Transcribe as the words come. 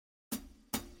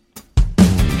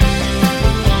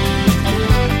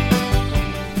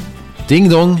Ding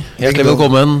dong, hjertelig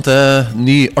velkommen til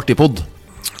ny Artipodd.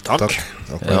 Takk.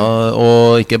 Ja,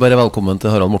 og ikke bare velkommen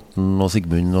til Harald Morten og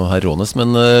Sigmund og herr Rånes,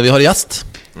 men vi har gjest.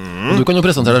 Og du kan jo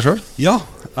presentere deg selv. Ja,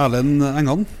 Erlend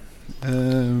Engan.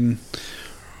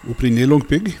 Opprinnelig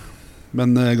Långbygg,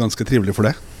 men ganske trivelig for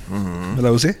det, vil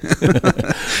jeg jo si.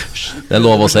 Det er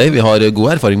lov å si, vi har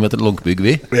god erfaring med et Långbygg,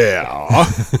 vi.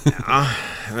 Ja.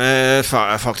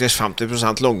 Ja, faktisk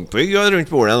 50% Långbygg rundt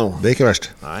bordet nå. Det er ikke verst.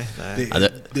 Nei,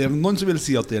 Det er noen som vil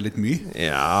si at det er litt mye.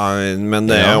 ja, men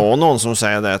det er også noen som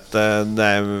sier det at det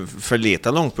er for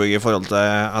lite Långbygg i forhold til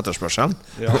etterspørselen.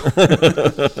 Ja.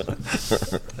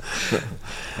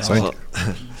 Så,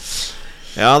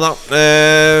 ja da,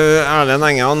 Erlend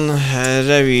Engan,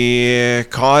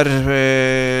 revykar,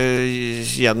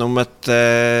 gjennom et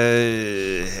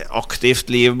aktivt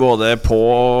liv både på,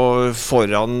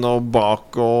 foran og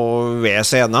bak og ved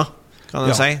scenen,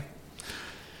 kan jeg si.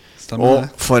 Stemmer Og det.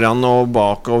 foran og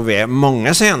bak og ved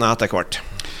mange scener etter hvert.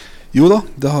 Jo da,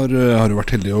 det har jo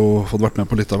vært heldig å få vært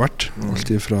med på litt av hvert. Alt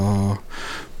fra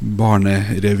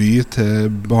barnerevy til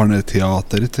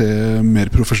barneteater til mer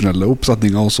profesjonelle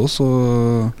oppsetninger også, så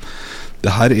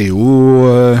det her er jo,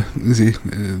 det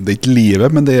er ikke livet,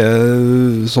 men det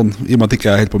er sånn, i og med at jeg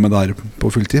ikke holder på med det her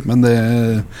på fulltid, men det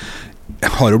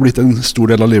har jo blitt en stor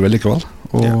del av livet likevel,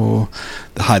 og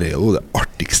det her er jo det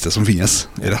artigste som finnes,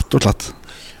 rett og slett.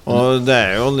 Og det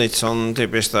er jo litt sånn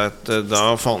typisk at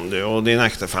da fant du jo din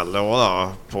ektefelle også da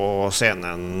på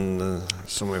scenen,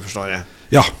 som vi forstår det.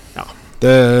 Ja. Ja.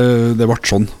 Det ble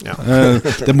sånn. Ja.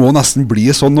 Det må nesten bli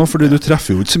sånn nå, fordi du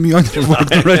treffer jo ikke så mye andre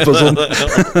folk når du er på sånn.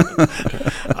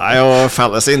 Nei, og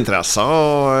felles interesser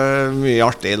og mye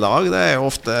artig i lag, det er jo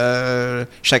ofte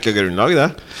sjekkegrunnlag, det.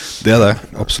 Det er det,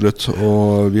 absolutt.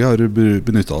 Og vi har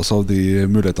benyttet oss av de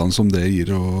mulighetene som det gir,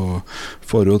 og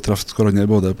får jo treffe hverandre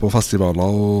både på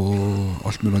festivaler og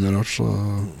alt mulig annet rart, så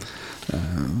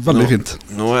veldig fint.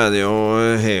 Nå er det jo,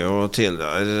 har jo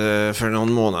tidligere, for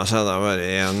noen måneder siden, det har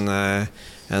vært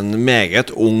en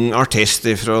meget ung artist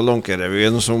fra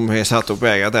Lånkerevyen som har satt opp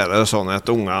eget. Er det sånn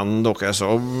at ungene deres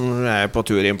er på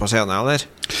tur inn på scenen, eller?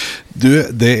 Du,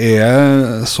 det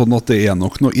er sånn at det er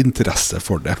nok noe interesse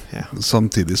for det. Ja.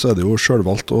 Samtidig så er det jo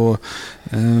selvvalgt, og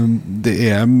det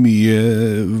er mye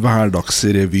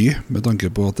hverdagsrevy, med tanke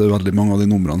på at det er veldig mange av de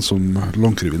numrene som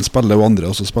Lånkerevyen spiller, og andre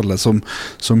også spiller,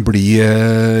 som blir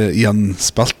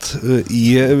gjenspilt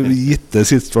i gitte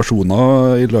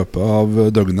situasjoner i løpet av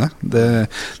døgnet.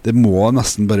 Det må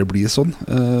nesten bare bli sånn.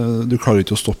 Du klarer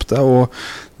ikke å stoppe det, og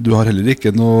du har heller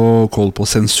ikke noe koll på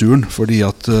sensuren, fordi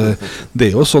at det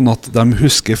er jo sånn at de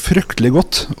husker fryktelig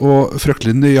godt og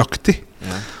fryktelig nøyaktig.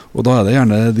 Ja. Og da er det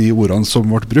gjerne de ordene som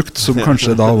ble brukt, som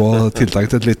kanskje da var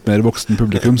tiltenkt et litt mer voksen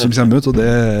publikum som kommer ut, og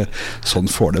sånn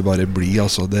får det bare bli.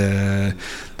 Altså, det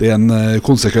er en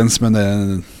konsekvens, men det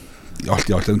er alt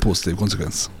i alt en positiv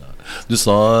konsekvens. Du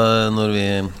sa, når vi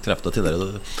treffte deg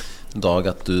tidligere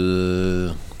dag, at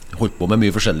du holdt på med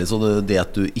mye forskjellig, så det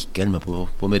at du ikke er med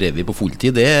på med revy på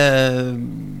fulltid, det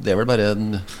er vel bare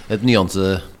et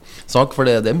nyansesak, for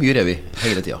det er mye revy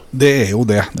hele tiden. Det er jo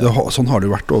det. Sånn har det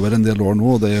jo vært over en del år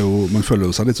nå, og man føler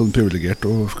jo seg litt sånn privilegert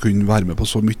å kunne være med på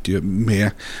så mye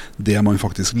med det man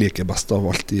faktisk liker best av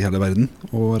alt i hele verden,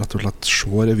 og rett og slett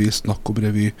se revy, snakke om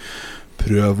revy,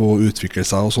 prøve å utvikle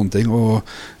seg og sånne ting, og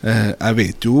jeg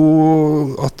vet jo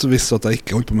at hvis at jeg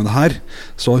ikke holdt på med det her,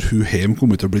 så har hun hjem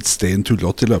kommet til å blitt stein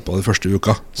tullått i løpet av de første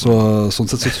uka, så sånn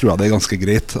sett så tror jeg det er ganske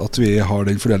greit at vi har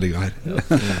den fordelingen her.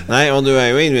 Nei, og du er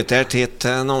jo invitert hit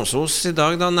til Namsos i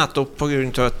dag da, nettopp på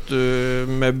grunn til at du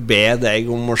ber deg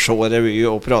om å se revy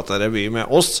og prate revy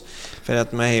med oss, for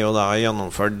at vi har jo da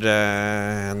gjennomført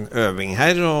en øving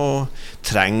her og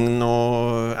trenger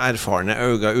noen erfarne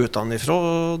øyne utenifra,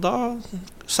 og da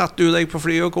setter du deg på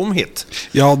fly og kom hit.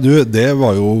 Ja, det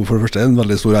var jo for det første en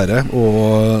veldig stor ære,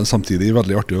 og samtidig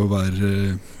veldig artig å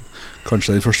være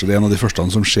kanskje en av de første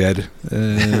som ser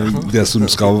det som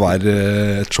skal være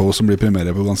et show som blir premiere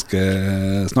på ganske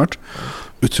snart.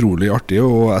 Utrolig artig,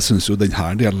 og jeg synes jo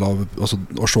denne delen av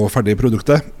å se ferdig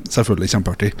produktet selvfølgelig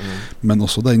kjempeartig, men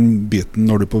også den biten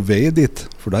når du er på vei dit,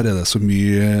 for der er det så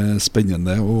mye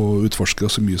spennende å utforske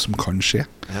og så mye som kan skje.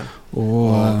 Ja. Og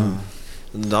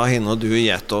da har du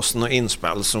gitt oss noen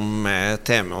innspill som er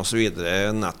tema og så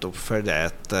videre, nettopp for det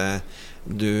at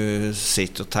du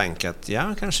sitter og tenker at ja,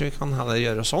 kanskje vi kan heller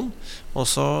gjøre sånn, og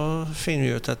så finner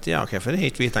vi ut at ja, hvorfor har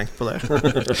ikke vi tenkt på det?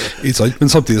 Ikke sant,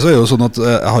 men samtidig så er det jo sånn at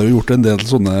jeg har jo gjort en del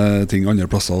sånne ting andre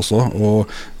plasser også, og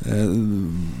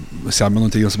kommer med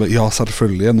noen ting og så bare, ja,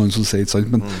 selvfølgelig er det noen som sier, ikke sant,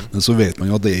 men så vet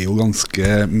man jo at det er jo ganske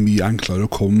mye enklere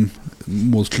å komme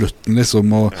mot slutten liksom,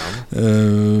 og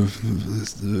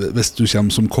hvis du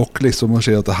kommer som kokk liksom, og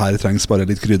sier at det her trengs bare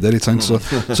litt krydder, ikke sant,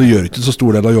 så gjør ikke så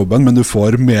stor del av jobben, men du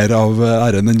får mer av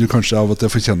æren enn du kanskje av og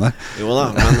til fortjener. Jo da,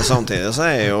 men samtidig så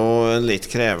er jo litt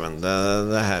krevende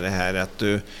det her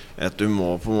at du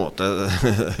må på en måte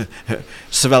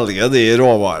svelge de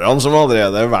råvarene som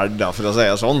allerede er verdt, da, for å si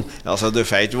det sånn. Altså, du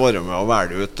får ikke være med å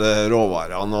velge ut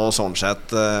råvarene, og sånn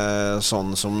sett,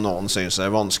 sånn som noen synes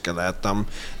er vanskelig, at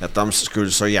de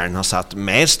skulle så gjerne ha sett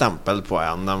mer stempel på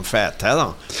enn de får til, da,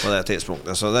 på det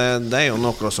tidspunktet. Så det er jo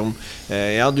noe som,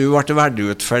 ja, du ble valgt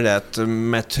ut for det at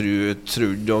vi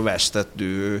trodde og visste at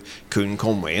du kunne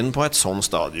komme inn på et sånn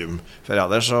stadium. For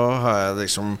ellers så har jeg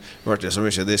liksom vært i så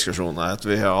mye diskusjoner at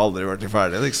vi har aldri vært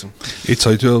ferdig, liksom. Ikke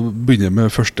sant, å begynne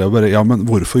med første og bare, ja, men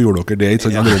hvorfor gjorde dere det? Ikke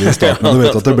sant, allerede i starten, du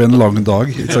vet at det ble en lang dag,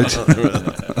 ikke sant?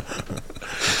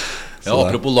 Ja,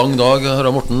 apropos lang dag,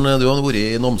 Harald Morten, du har vært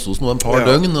i Namsos nå en par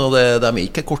døgn, og det er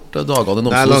ikke korte dager i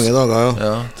Namsos. Det er lange dager,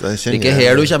 ja. Det er ikke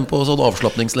her du kommer på sånn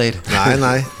avslappningsleir.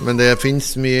 Nei, men det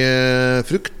finnes mye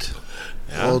frukt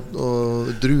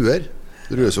og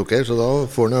druesukker, så da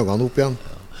får den øynene opp igjen.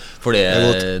 For det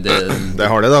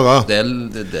har det dager.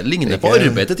 Det ligner på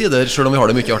arbeid til tider, selv om vi har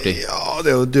det mye artig. Ja,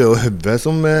 det er jo høvet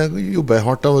som jobber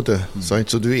hardt da, vet du.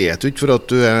 Så du eter jo ikke for at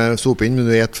du er sopinn, men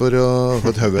du eter for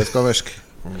at høvet skal virke.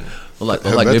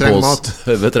 Høvet trenger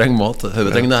mat,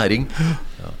 høvet trenger næring.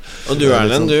 Og du,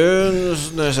 Erlend, du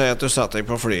sier at du setter deg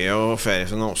på flyet og ferie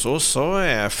fra Namsos, så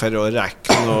er for å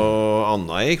rekke noe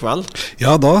annet i kveld?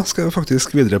 Ja, da skal jeg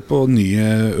faktisk videre på ny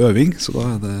øving, så da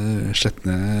er det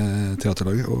Skjetne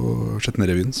teaterlag og Skjetne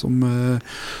revyen som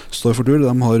står for tur.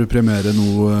 De har premiere nå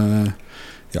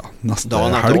neste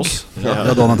helg.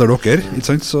 Ja, dagen etter dere, ikke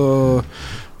sant? Så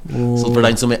for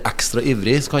den som er ekstra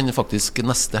ivrig, så kan faktisk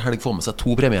neste helg få med seg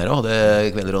 2 premierer. Det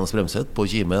er Kveldernes Bremseth på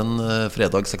Kimen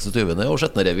fredag 26. og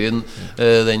Skjetne-revyen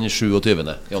den 27.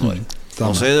 januar.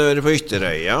 Og så har du vært på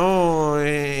Ytterøya og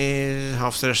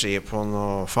haft regi på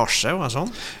noe farse og sånn?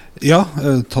 Ja,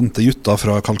 Tante Jutta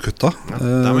fra Calcutta.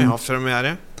 De har haft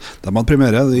premiere. De hadde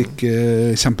premiere, det gikk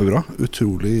kjempebra.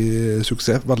 Utrolig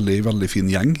suksess, veldig, veldig fin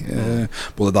gjeng.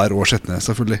 Både der og Skjetne,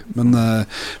 selvfølgelig. Men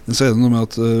så er det noe med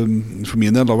at for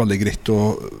min del er det veldig greit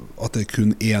at det er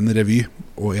kun én revy,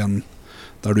 og en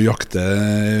der du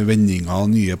jakter vendinger,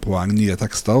 nye poeng, nye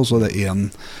tekster, og så er det én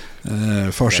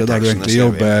farse der du egentlig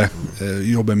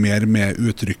jobber mer med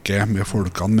uttrykket, med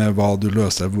folkene, med hva du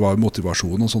løser, hva er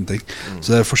motivasjonen og sånne ting.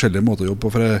 Så det er forskjellige måter å jobbe på,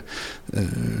 for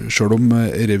selv om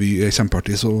revy er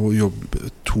kjempeartig, så jobbe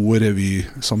 2 revy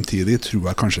samtidig tror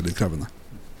jeg kanskje er litt krevende.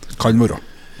 Kan være.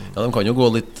 Ja, de kan jo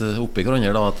gå litt opp i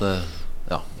hverandre da, at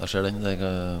jeg ser den.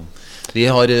 Vi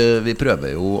prøver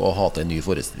jo å ha til en ny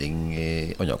forestilling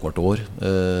i annethvert år.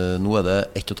 Nå er det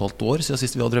 1,5 år siden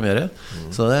sist vi hadde premiere,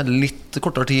 så det er litt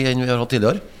kortere tid enn vi har hatt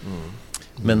tidligere.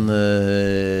 Men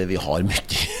vi har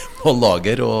mye på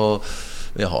lager, og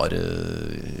vi har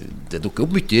det dukker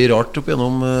opp mye rart opp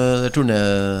gjennom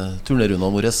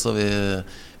turnerundene våre, så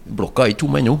blokka er ikke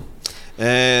tom ennå.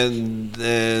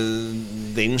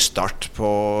 Din start på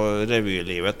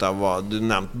revylivet, da, du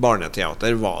nevnte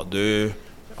barneteater. Var du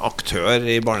aktør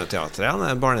i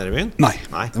barneteatret, barnerevyen? Nei.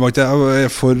 Det var ikke jeg.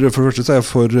 For det første så er jeg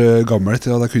for gammel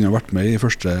til at jeg kunne ha vært med i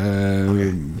første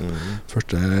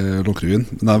Lokkerevyen.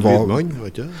 Lydmann, var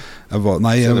ikke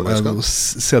det?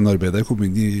 Scenearbeidet kom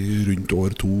inn i rundt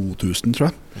år 2000, tror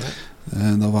jeg.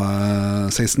 Da var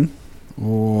jeg 16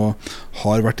 og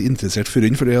har vært interessert for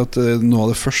den, fordi at noe av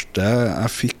det første jeg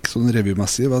fikk sånn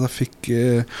revymessig var at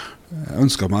jeg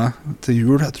ønsket meg til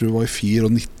jul, jeg tror det var i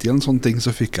 94 en sånn ting,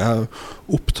 så fikk jeg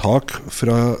opptak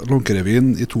fra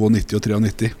Lokkerevyen i 92 og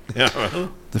 93. Ja.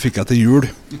 Det fikk jeg til jul,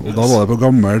 og da var det på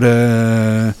gammel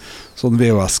sånn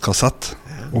VHS-kassett.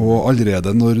 Og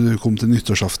allerede når du kom til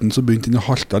nyttårsaften så begynte den å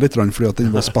halte litt, fordi at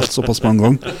den var spilt såpass mange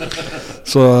ganger.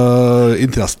 Så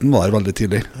interessen var der veldig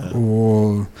tidlig,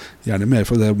 og gjerne mer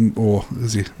for det å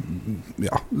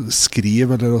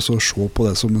skrive, eller også se på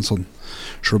det som en sånn,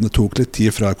 selv om det tok litt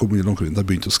tid fra jeg kom inn i Lokkerevyen da jeg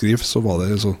begynte å skrive, så var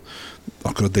det så,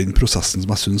 akkurat den prosessen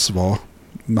som jeg synes var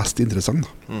mest interessant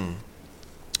da.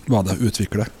 Var det å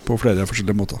utvikle på flere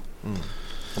forskjellige måter.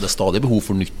 Og det er stadig behov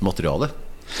for nytt materiale.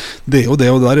 Det og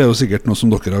der er jo sikkert noe som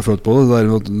dere har følt på. Det er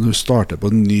at du starter på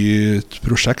et nytt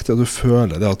prosjekt, og du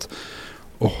føler det at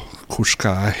hvor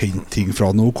skal jeg hente ting fra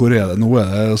nå? Hvor det? Nå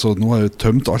altså, nå har jeg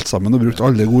tømt alt sammen og brukt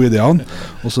alle gode ideene,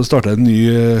 og så starter en ny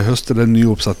høst eller en ny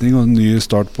oppsetning og en ny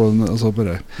start på altså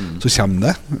bare, så kommer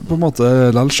det på en måte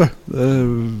lell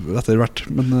etter hvert.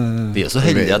 Men, vi så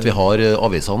heldige at vi har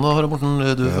avisene, Harald Morten.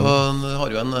 Du har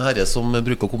jo en herre som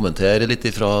bruker å kommentere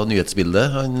litt fra nyhetsbildet.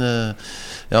 Han,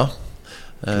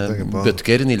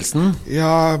 Bødker Nilsen.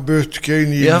 Ja, Bødker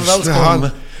Nilsen. Ja,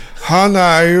 velkommen. Han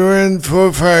jo en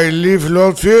forferdelig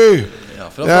flott fyr.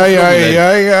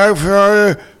 Jeg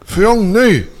fra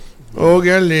Frogner. Og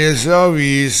jeg leser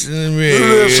avisen med... Du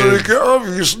leser ikke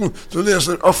avisen, du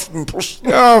leser Aftenposten.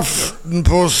 Ja,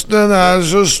 Aftenposten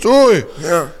så stor.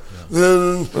 Ja.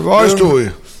 Hva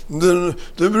stor? Du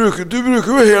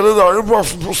bruker jo hele dagen på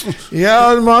Aftenposten.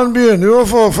 Ja, man begynner jo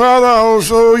forfra da, og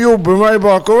så jobber meg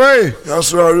bakover. Ja,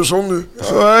 så du sånn, du. Ja.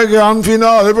 Så grand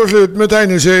finale på slutt med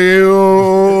tegneserier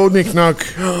og niknakk.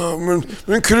 Ja, men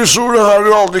kryssord har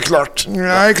du aldri klart.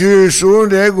 Nei,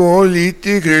 kryssord, det går litt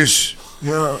i kryss.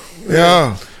 Ja.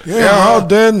 Jeg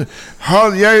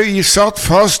satt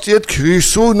fast i et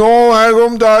kryssord nå her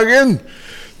om dagen.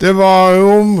 Det var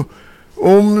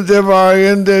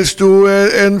det stod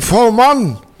en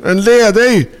formann, en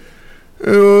leder,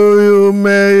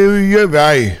 med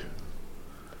Gjøvei.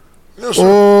 Ja,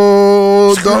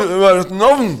 skulle det være et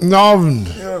navn? Navn.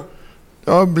 Ja.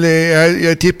 Da ble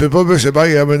jeg tipper på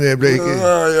Bøsseberg, men det ble ikke.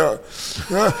 Ja.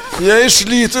 Jeg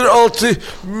sliter alltid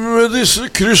med disse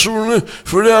kryssordene,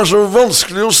 for det så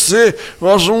vanskelig å se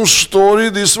hva som står i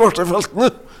de svarte feltene.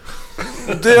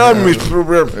 Det mitt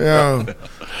problem. Ja.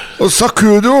 Og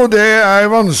Sakudo, det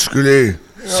vanskelig.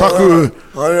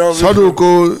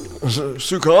 Saduko,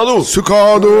 Sukado.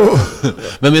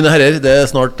 Men mine herrer, det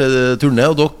snart turné,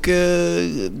 og dere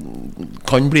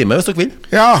kan bli med hvis dere vil.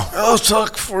 Ja,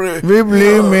 takk for det. Vi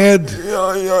blir med. Ja.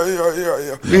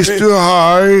 Hvis du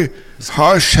har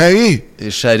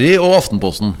Sherry og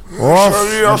Aftenposten.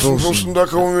 Sherry og Aftenposten, da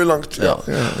kommer vi langt. Ja.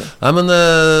 Nei, men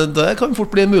det kan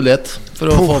fort bli en mulighet for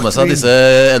å få med seg disse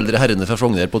eldre herrene fra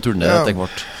Frogner på turné etter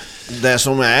hvert. Det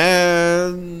som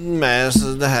med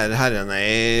det her herrene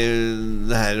i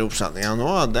det her oppsetningen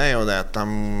nå, det jo det at de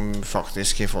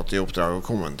faktisk har fått i oppdrag å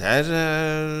kommentere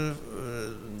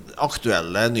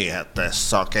aktuelle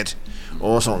nyhetssaker.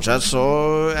 Og sånn sett så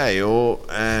jo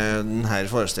denne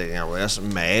forestillingen vår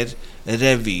mer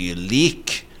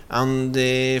revylik enn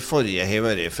de forrige har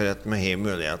vært, for at vi har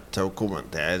mulighet til å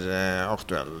kommentere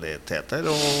aktualiteter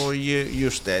og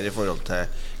justere i forhold til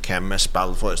hvem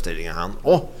spiller forestillingen hen,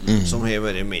 og som har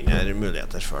vært mindre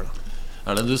muligheter før da.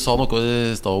 Erlend, du sa noe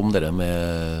i sted om det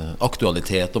med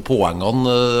aktualitet og poengene.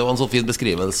 Det var en sånn fin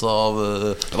beskrivelse av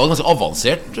det var et ganske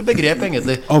avansert begrep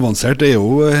egentlig. Avansert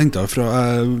jo hentet fra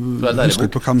jeg husker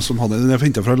ikke på hvem som hadde det. Jeg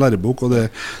hentet fra lærebok, og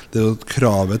det at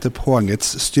kravet til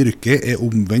poengets styrke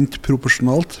omvendt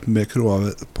proporsjonalt med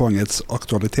poengets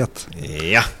aktualitet.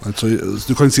 Ja. Altså,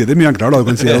 du kan si det mye enklere da. Du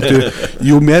kan si at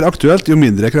jo mer aktuelt, jo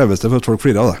mindre kreves det for at folk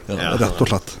flirer av det. Rett og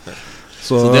slett.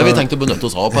 Så det har vi tenkt å benytte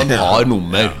oss av på en par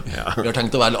nummer. Vi har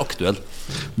tenkt å være aktuell.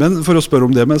 Men for å spørre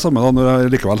om det med samme da, når jeg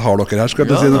likevel har dere her, skal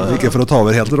jeg si, ikke for å ta over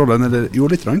helt rollen, eller jo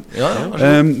litt rann.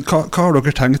 Hva har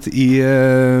dere tenkt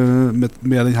med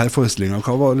denne forestillingen?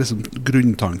 Hva var liksom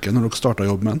grunntanken når dere startet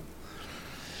jobb med den?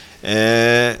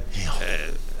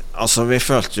 Altså, vi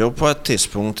følte jo på et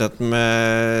tidspunkt at vi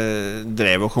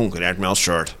drev og konkurrerte med oss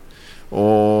selv.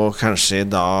 Og kanskje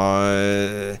da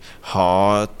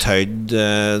ha tøyd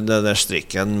det der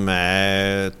strikken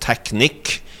med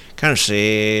teknikk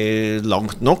kanskje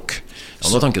langt nok. Ja,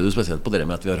 nå tenker du spesielt på det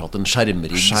med at vi har hatt en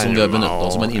skjermrigg som vi har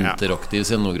benyttet som en interaktiv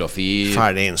scenografi.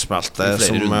 Ferdig innspilte,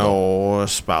 som vi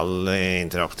også spiller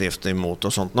interaktivt imot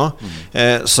og sånt nå.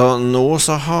 Så nå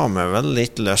så har vi vel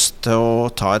litt lyst til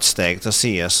å ta et steg til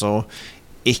side, så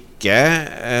ikke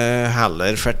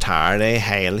heller fortelle en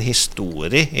hel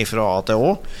historie fra A til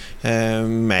Å.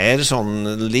 Mer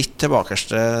sånn litt tilbake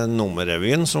til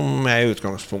nummerrevyen, som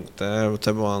utgangspunktet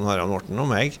til både Harald Morten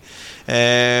og meg.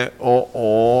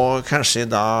 Og kanskje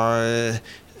da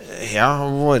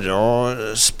være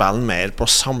å spille mer på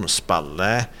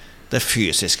samspillet, det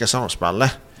fysiske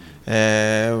samspillet.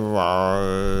 Var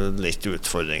litt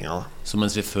utfordringer da. Så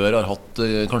mens vi før har hatt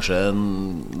kanskje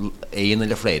en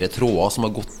eller flere tråder som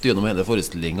har gått gjennom hele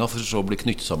forestillingen for så å bli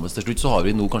knyttet sammen til slutt, så har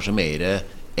vi nå kanskje mer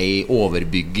en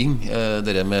overbygging.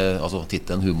 Det med altså,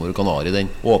 titelen Humor og Kanari, den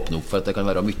åpner opp for at det kan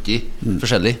være mye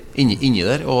forskjellig inni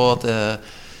der, og at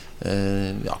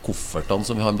koffertene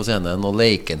som vi har på scenen, og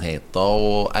lekenheter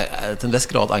og til en viss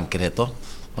grad enkelheter.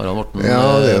 Harald Morten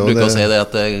bruker å si det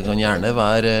at det kan gjerne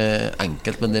være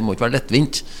enkelt, men det må ikke være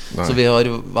lettvint. Så vi har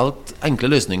valgt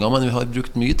enkle løsninger, men vi har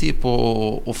brukt mye tid på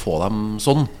å få dem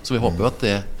sånn. Så vi håper jo at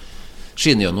det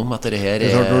skinne gjennom etter det her Det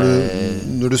er klart,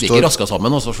 når du det er står- ikke rasket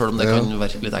sammen også, selv om det kan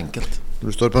være litt enkelt. Når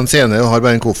du står på en scene og har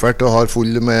bare en koffert og har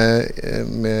full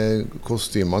med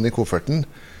kostymene i kofferten,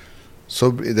 så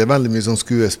er det veldig mye sånn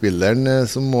skuespilleren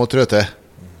som må trø til.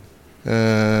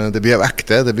 Det blir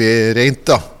ekte, det blir rent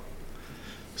da.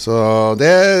 Så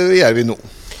det gjør vi nå.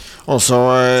 Og så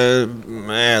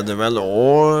er det vel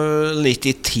også litt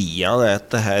i tida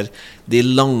dette her, de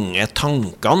lange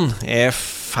tankene er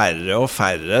færre og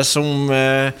færre som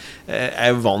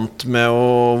er vant med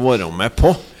å være med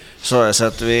på. Så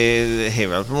at vi har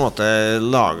vel på en måte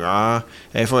laget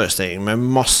en forestilling med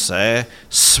masse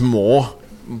små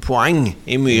poeng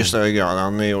i mye større grad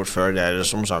enn vi har gjort før. Det er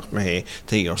som sagt, vi har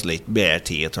tatt oss litt bedre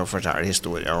tid til å fortelle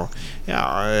historier. Og ja,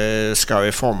 skal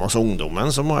vi få med oss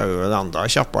ungdommen, så må vi jo enda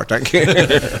kjappere, tenker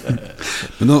jeg.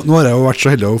 Men nå har jeg jo vært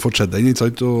så heldig å få sett den, ikke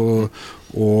sant?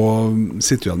 Og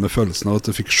sitter igjen med følelsen av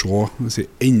at jeg fikk se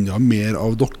enda mer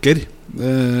av dere.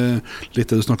 Litt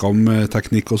det du snakket om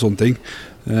teknikk og sånne ting.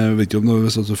 Jeg vet ikke om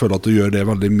hvis du føler at du gjør det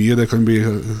veldig mye. Det kan bli,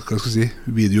 hva skal jeg si,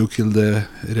 video kill the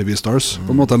revy stars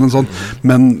på en måte eller noe sånt.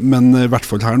 Men i hvert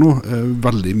fall her nå,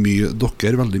 veldig mye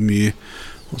dere, veldig mye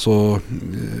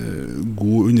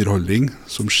god underholdning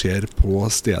som skjer på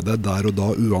stedet der og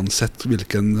da, uansett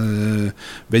hvilken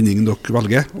vending dere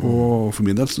velger. Og for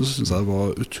min del så synes jeg det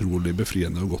var utrolig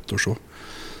befriende og godt å se.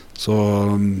 Så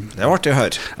det var artig å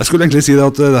høre. Jeg skulle egentlig si det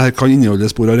at det her kan inneholde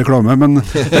spor av reklame, men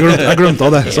jeg glemte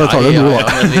av det, så jeg tar det nå.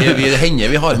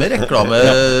 Men vi har med reklame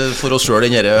for oss selv,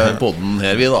 denne podden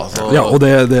her, vi da. Så. Ja, og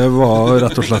det var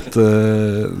rett og slett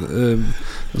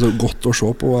godt å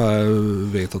se på. Jeg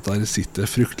vet at der sitter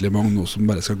fryktelig mange nå som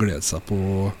bare skal glede seg på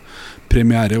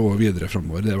premiere og videre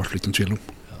fremover. Det er i hvert fall ikke noen tvil om.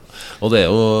 Og det er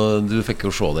jo, du fikk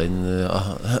jo se den,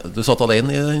 du satt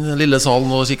alene i den lille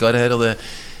salen og kikket her,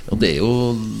 og det er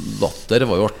jo latter. Det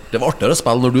var artigere å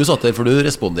spille når du satt der, for du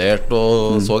responderte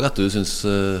og så at du synes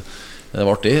det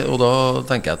var artig. Og da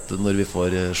tenker jeg at når vi får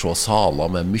se saler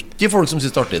med mye folk som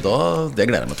synes det er artig, det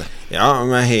gleder jeg meg til. Ja,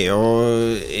 vi har jo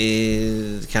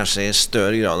kanskje i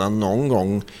større grad enn noen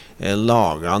gang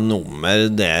laget nummer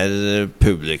der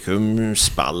publikum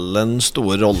spiller en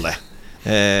stor rolle.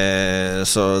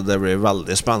 Så det blir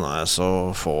veldig spennende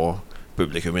å få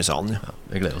publikum i salen. Ja,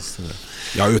 vi gleder oss til det.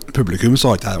 Ja, uten publikum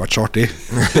så har ikke det vært så artig.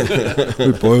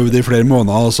 Ut på de flere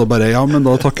måneder, og så bare, ja, men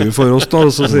da takker vi for oss da,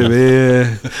 og så sier vi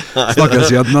snakkes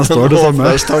igjen neste år, det samme.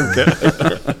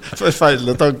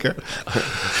 Forferdelig tanke.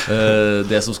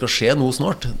 Det som skal skje nå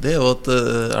snart, det er jo at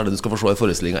Erlend, du skal få se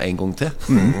forestillingen en gang til.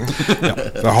 Ja,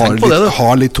 jeg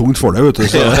har litt tungt for det, vet du.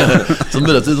 Så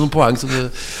mulig til noen poeng som du...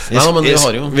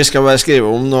 Vi skal bare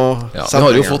skrive om noe. Ja, vi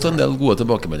har jo fått en del gode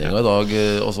tilbakemeldinger i dag,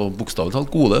 altså bokstavelig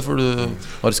talt gode, for du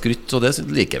har skrytt, og det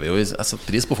liker vi jo. Jeg setter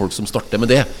pris på folk som starter med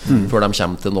det før de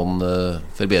kommer til noen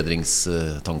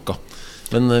forbedringstanker.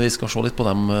 Men vi skal se litt på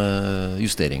de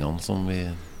justeringene som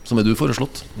er du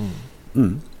foreslått.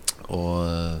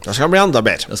 Og det skal bli enda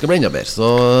bedre. Det skal bli enda bedre. Så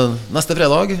neste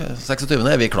fredag 26.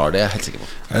 er vi klar, det er jeg helt sikker på.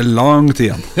 Lang tid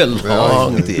igjen.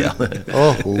 Lang tid igjen.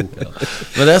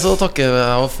 Med det så takker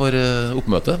jeg for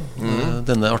oppmøtet.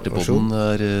 Denne Artipodden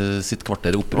er sitt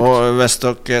kvarter oppbrukt. Og hvis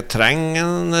dere trenger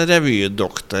en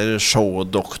revydoktor,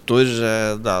 showdoktor,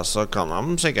 da så kan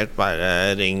de sikkert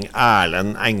bare ringe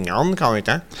Erlend Engan, kan vi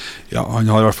ikke? Ja,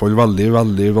 han har i hvert fall veldig,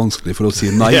 veldig vanskelig for å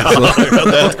si nei. Ja, det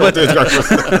er et godt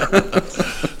utgangspunkt.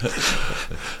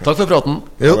 Takk for praten.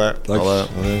 Jo, takk. Ha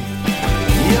det.